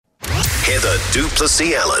Heather du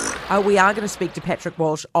Plessis-Allen. We are going to speak to Patrick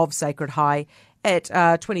Walsh of Sacred High at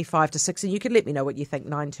 25 to 6, and you can let me know what you think.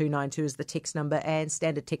 9292 is the text number, and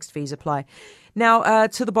standard text fees apply. Now,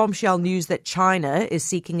 to the bombshell news that China is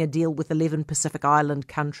seeking a deal with 11 Pacific Island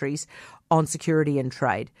countries on security and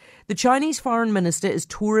trade. The Chinese foreign minister is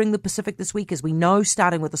touring the Pacific this week, as we know,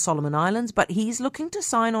 starting with the Solomon Islands, but he's looking to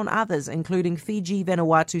sign on others, including Fiji,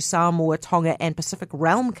 Vanuatu, Samoa, Tonga and Pacific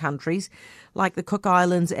Realm countries like the Cook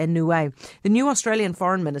Islands and Niue. The new Australian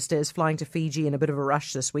foreign minister is flying to Fiji in a bit of a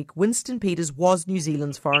rush this week. Winston Peters was New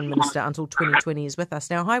Zealand's foreign minister until 2020. Is with us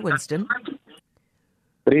now. Hi, Winston.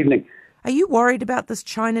 Good evening. Are you worried about this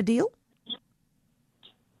China deal?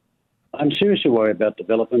 I'm seriously worried about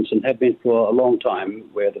developments and have been for a long time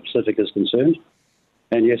where the Pacific is concerned.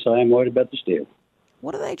 And yes, I am worried about this deal.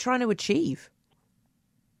 What are they trying to achieve?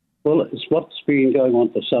 Well, it's what's been going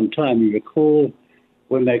on for some time. You recall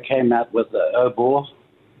when they came out with the OBOR,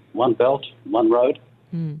 one belt, one road,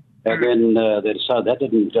 and then they decided that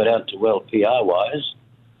didn't go down too well PR-wise,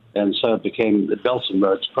 and so it became the Belts and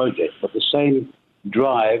Roads project. But the same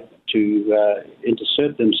drive to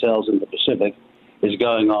insert themselves in the Pacific is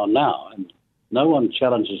going on now, and no one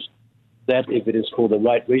challenges that if it is for the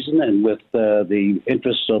right reason and with the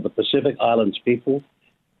interests of the Pacific Islands people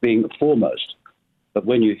being foremost. But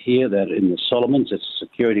when you hear that in the Solomons, it's a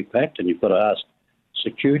security pact, and you've got to ask,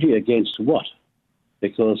 security against what?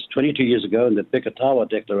 Because 22 years ago in the Bikatawa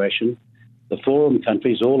Declaration, the forum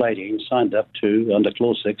countries, all 18, signed up to, under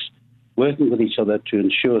Clause 6, working with each other to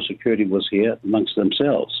ensure security was here amongst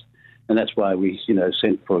themselves. And that's why we,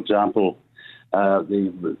 sent, for example,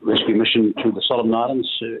 the rescue mission to the Solomon Islands,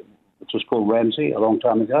 which was called Ramsey a long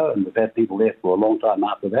time ago, and we've had people there for a long time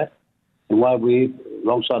after that. And why we,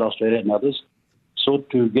 alongside Australia and others, sought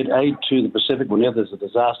to get aid to the Pacific whenever there's a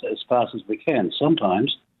disaster as fast as we can.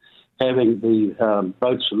 Sometimes having the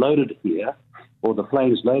boats loaded here or the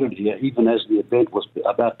planes loaded here, even as the event was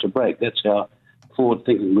about to break. That's how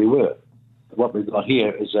forward-thinking we were. What we've got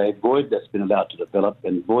here is a void that's been allowed to develop,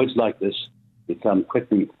 and voids like this become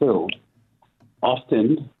quickly filled,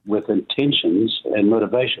 often with intentions and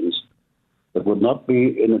motivations that would not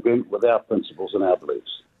be in agreement with our principles and our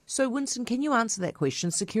beliefs. So, Winston, can you answer that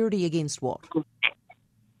question? Security against what? Well,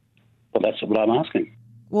 that's what I'm asking.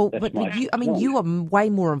 Well, but you are way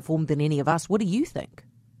more informed than any of us. What do you think?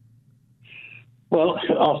 Well,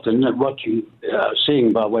 often what you are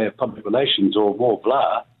seeing by way of public relations or more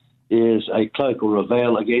blah is a cloak or a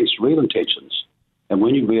veil against real intentions. And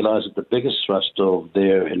when you realise that the biggest thrust of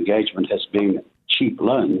their engagement has been cheap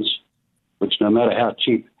loans, which no matter how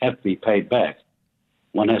cheap have to be paid back,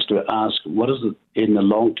 one has to ask, what is it in the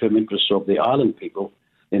long-term interests of the island people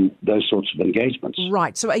in those sorts of engagements?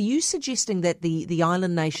 Right. So are you suggesting that the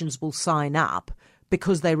island nations will sign up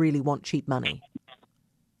because they really want cheap money?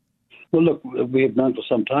 Well, look, we have known for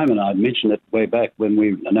some time, and I mentioned it way back when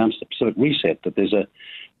we announced the Pacific Reset, that there's a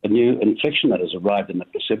new inflection that has arrived in the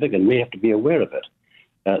Pacific, and we have to be aware of it.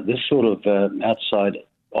 This sort of outside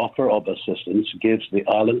offer of assistance gives the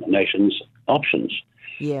island nations options.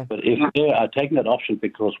 Yeah. But if they are taking that option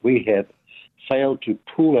because we have failed to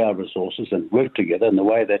pool our resources and work together in the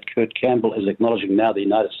way that Kurt Campbell is acknowledging now the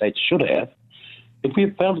United States should have, if we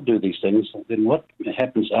have failed to do these things, then what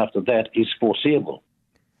happens after that is foreseeable,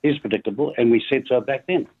 is predictable, and we said so back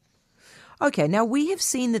then. Okay, now we have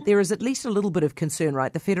seen that there is at least a little bit of concern,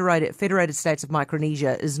 right? The Federated States of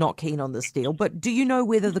Micronesia is not keen on this deal, but do you know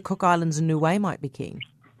whether the Cook Islands and Niue might be keen?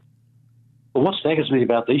 Well, what staggers me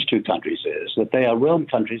about these two countries is that they are realm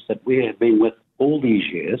countries that we have been with all these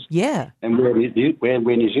years. Yeah. And where New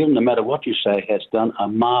Zealand, no matter what you say, has done a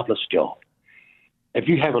marvellous job. If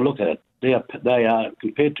you have a look at it, they are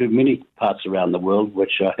compared to many parts around the world,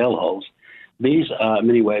 which are hellholes, these are, in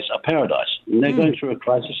many ways, a paradise. And they're going through a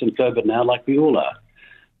crisis in COVID now, like we all are.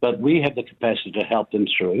 But we have the capacity to help them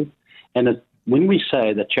through. And when we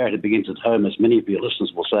say that charity begins at home, as many of your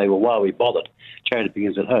listeners will say, well, why are we bothered? Charity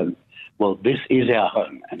begins at home. Well, this is our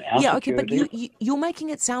home. And our security... Okay, but you're making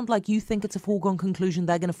it sound like you think it's a foregone conclusion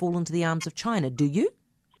they're going to fall into the arms of China, do you?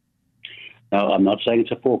 No, I'm not saying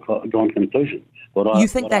it's a foregone conclusion. You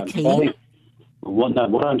think they're keen? What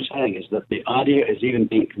I'm saying is that the idea is even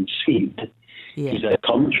being conceived is a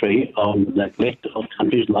commentary on the neglect of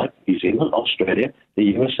countries like New Zealand, Australia, the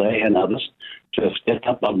USA and others to have stepped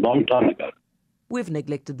up a long time ago. We've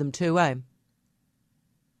neglected them too, eh?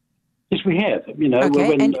 Yes, we have.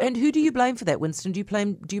 Okay, and who do you blame for that, Winston? Do you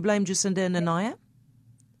blame Jacinda and Anaya?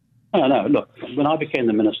 No. Look, when I became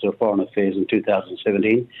the Minister of Foreign Affairs in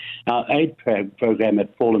 2017, our aid program had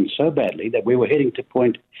fallen so badly that we were heading to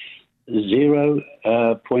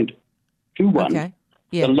 0.21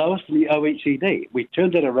 Yeah. The lowest in the OECD. We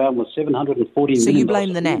turned it around with $740 million. So you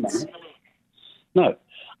blame the Nats? No.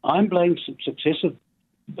 I'm blaming some successive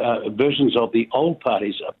versions of the old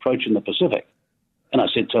party's approach in the Pacific. And I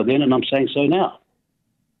said so then, and I'm saying so now.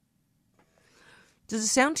 Does it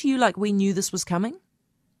sound to you like we knew this was coming?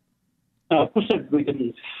 Of course we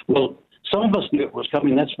didn't. Well, some of us knew it was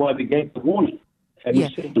coming. That's why we gave the warning. And we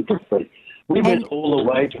said it truthfully. We went all the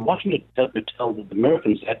way to Washington to tell the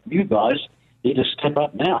Americans that you guys need to step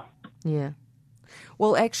up now. Yeah.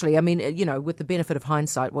 Well, actually, I mean, with the benefit of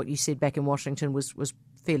hindsight, what you said back in Washington was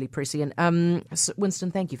fairly prescient.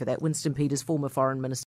 Winston, thank you for that. Winston Peters, former Foreign Minister.